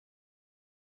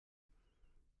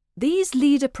These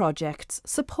leader projects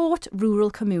support rural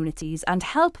communities and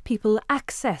help people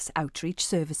access outreach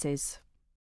services.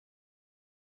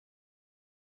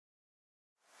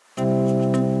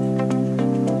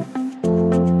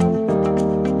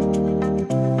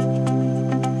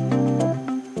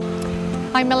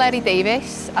 I'm Meleri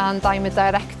Davies and I'm a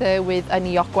director with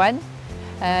Ynni Ogwen.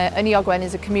 Ynni Ogwen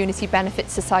is a community benefit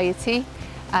society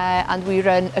and we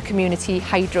run a community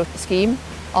hydro scheme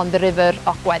on the River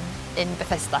Ogwen in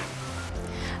Bethesda.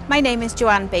 My name is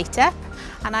Joanne Batep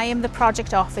and I am the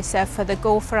project officer for the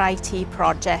Go for IT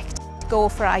project. Go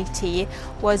for IT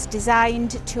was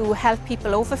designed to help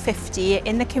people over 50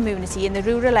 in the community in the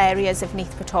rural areas of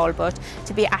Neath Port Talbot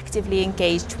to be actively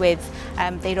engaged with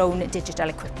their own digital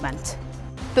equipment.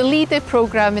 The Leader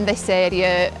programme in this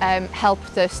area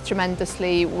helped us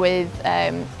tremendously with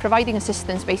providing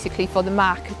assistance basically for the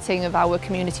marketing of our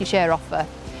community share offer.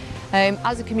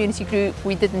 As a community group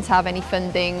we didn't have any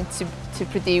funding to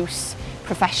produce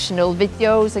professional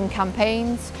videos and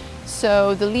campaigns,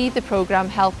 so the Leader programme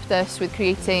helped us with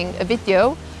creating a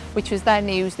video which was then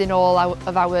used in all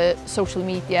of our social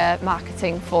media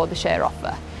marketing for the share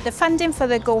offer. The funding for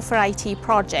the Go for IT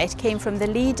project came from the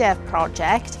Leader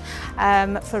project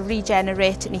for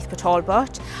Regenerate Neath Port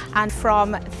Talbot and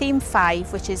from Theme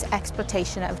 5, which is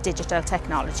exploitation of digital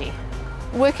technology.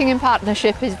 Working in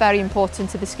partnership is very important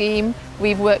to the scheme.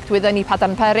 We've worked with Ynni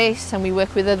Paris and we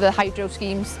work with other hydro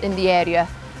schemes in the area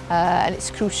and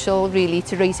it's crucial really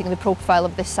to raising the profile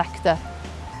of this sector.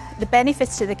 The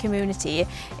benefits to the community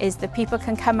is that people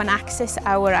can come and access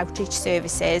our outreach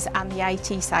services and the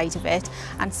IT side of it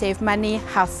and save money,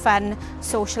 have fun,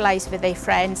 socialise with their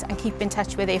friends and keep in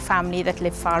touch with their family that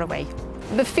live far away.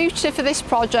 The future for this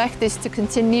project is to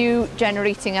continue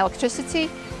generating electricity.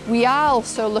 We are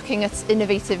also looking at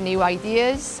innovative new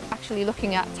ideas, actually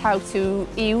looking at how to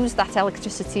use that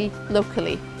electricity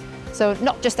locally. So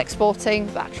not just exporting,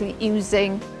 but actually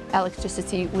using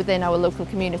electricity within our local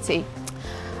community.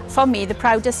 For me, the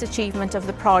proudest achievement of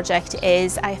the project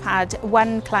is I've had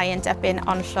one client up in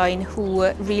Onlloyn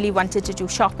who really wanted to do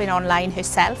shopping online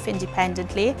herself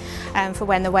independently for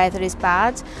when the weather is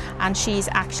bad, and she's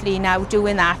actually now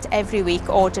doing that every week,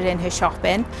 ordering her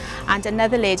shopping. And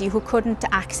another lady who couldn't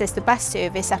access the bus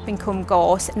service up in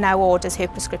Cymru now orders her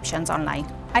prescriptions online.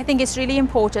 I think it's really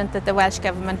important that the Welsh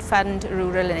Government fund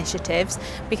rural initiatives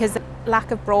because the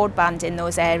lack of broadband in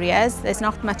those areas, there's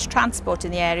not much transport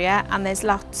in the area and there's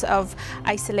lots of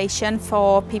isolation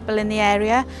for people in the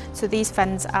area, so these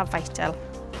funds are vital.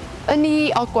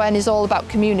 Ynni Ogwen is all about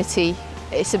community.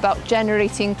 It's about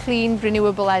generating clean,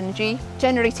 renewable energy,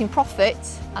 generating profit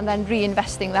and then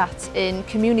reinvesting that in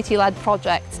community-led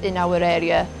projects in our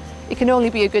area. It can only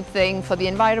be a good thing for the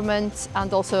environment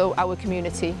and also our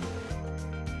community.